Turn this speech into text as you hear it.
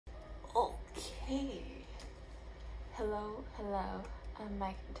Hey, hello, I'm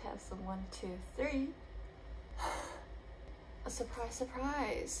Mike and Tessa 1, 2, 3. A surprise,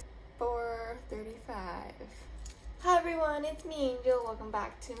 4:35. Hi everyone, it's me Angel. Welcome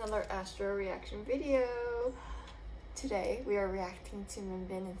back to another Astro reaction video. Today we are reacting to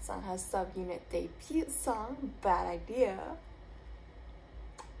Moonbin and Sanha's subunit debut song, Bad Idea.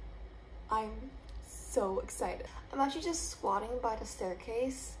 I'm so excited. I'm actually just squatting by the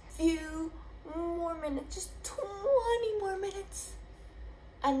staircase. Few more minutes, just 20 more minutes.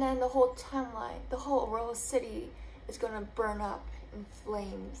 And then the whole timeline, the whole royal city is gonna burn up in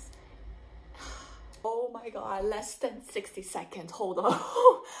flames. Oh my god, less than 60 seconds, hold on.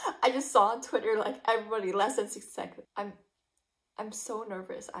 I just saw on Twitter, like, everybody, less than 60 seconds. I'm so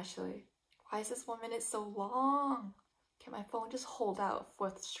nervous, actually. Why is this 1 minute so long? Can my phone just hold out for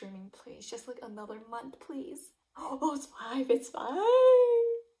the streaming, please? Just like another month, please. Oh, it's 5, it's 5.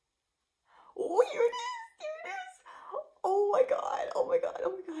 Oh, here it is. Oh my god, oh my god,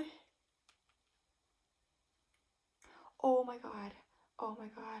 oh my god. Oh my god, oh my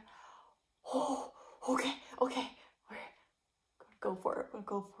god. Oh, okay. We're gonna go for it,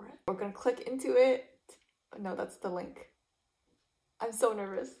 We're gonna click into it. No, that's the link. I'm so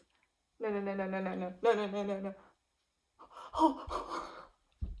nervous. No. Oh.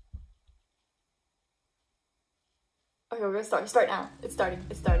 Okay, we're gonna start now. It's starting.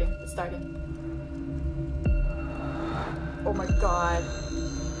 Oh my god.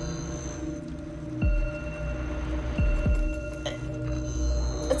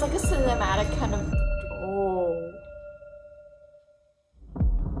 It's like a cinematic kind of... Oh.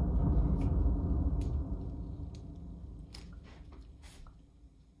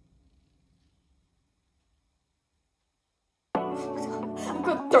 I'm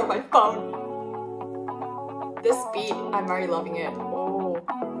gonna throw my phone. This beat, I'm already loving it. Oh.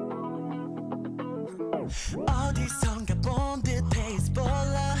 어디선가 본 듯해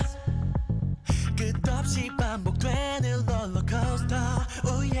스포일러 끝없이 반복되는 롤러코스터.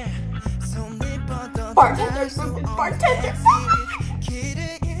 Oh yeah. Bartender.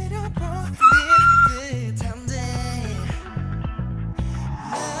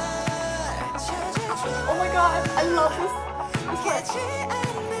 Oh my god, I love this part.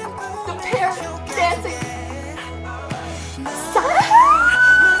 The pair dancing.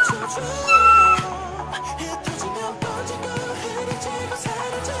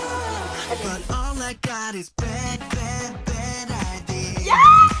 But all I got is bad ideas.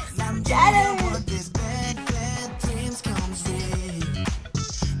 Yes! Get it! This bad dreams come true.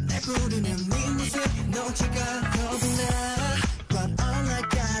 But all I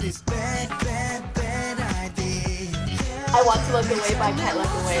got is bad ideas. I want to look away, but I can't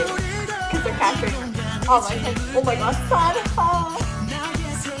look away because they're capturing all my head. Oh my god, Sanha!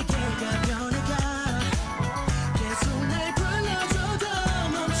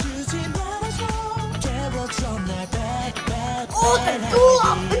 Oh, the duel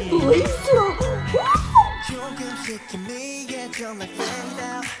of the blazer!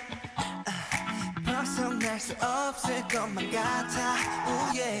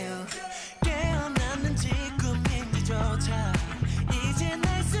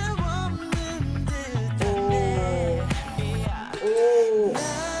 Oh,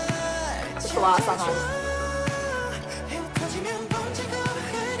 좋아, Sanha.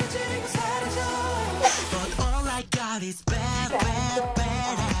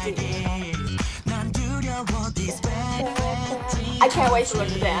 I can't wait to learn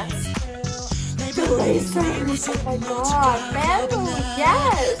to dance. The lasers! Oh my god, man!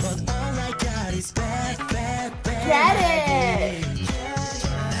 Yes! Get it!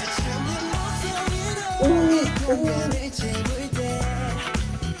 Ooh.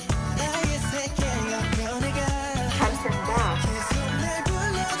 Time's turning back.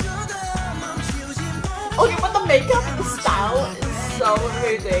 Okay, but the makeup and the style is so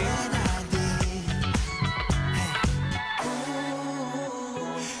amazing.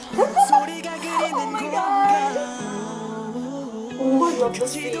 Oh my god! Oh, I love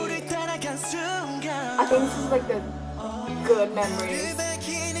this scene. I think this is like the good memories.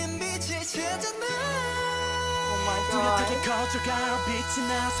 Oh my god.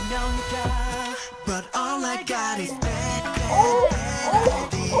 But all I got is bad oh my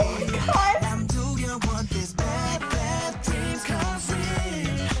god.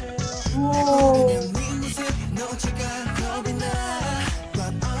 Whoa.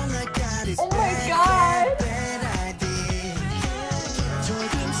 Oh my god!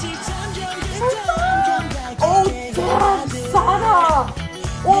 Oh damn, Sanha!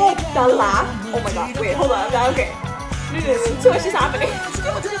 Oh, the laugh! Oh my god, wait, hold on, okay. Too much is happening.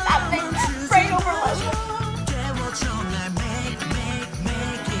 Too much is happening. Right over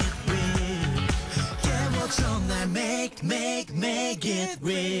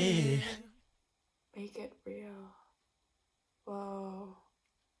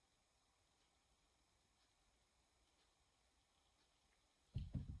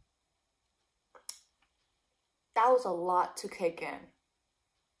that was a lot to kick in.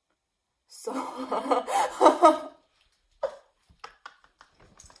 So that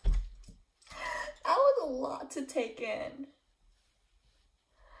was a lot to take in.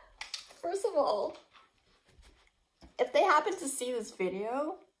 First of all, if they happen to see this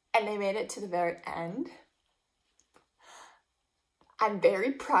video and they made it to the very end, I'm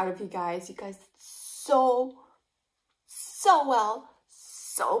very proud of you guys. You guys did so well,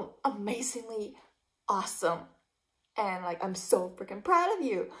 so amazingly awesome. And like, I'm so freaking proud of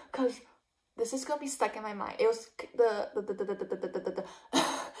you, because this is gonna be stuck in my mind. It was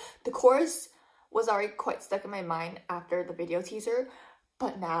the chorus was already quite stuck in my mind after the video teaser,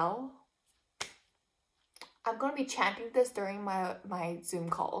 but now I'm gonna be chanting this during my Zoom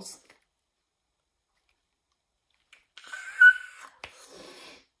calls.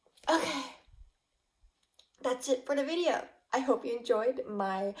 Okay, that's it for the video. I hope you enjoyed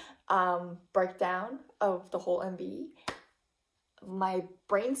my breakdown of the whole MV. My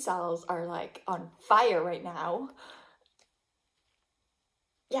brain cells are like on fire right now.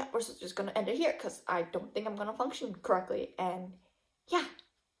 Yeah, we're just gonna end it here because I don't think I'm gonna function correctly. And yeah,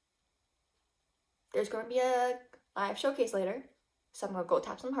 there's gonna be a live showcase later, so I'm gonna go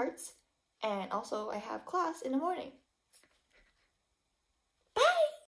tap some hearts. And also I have class in the morning.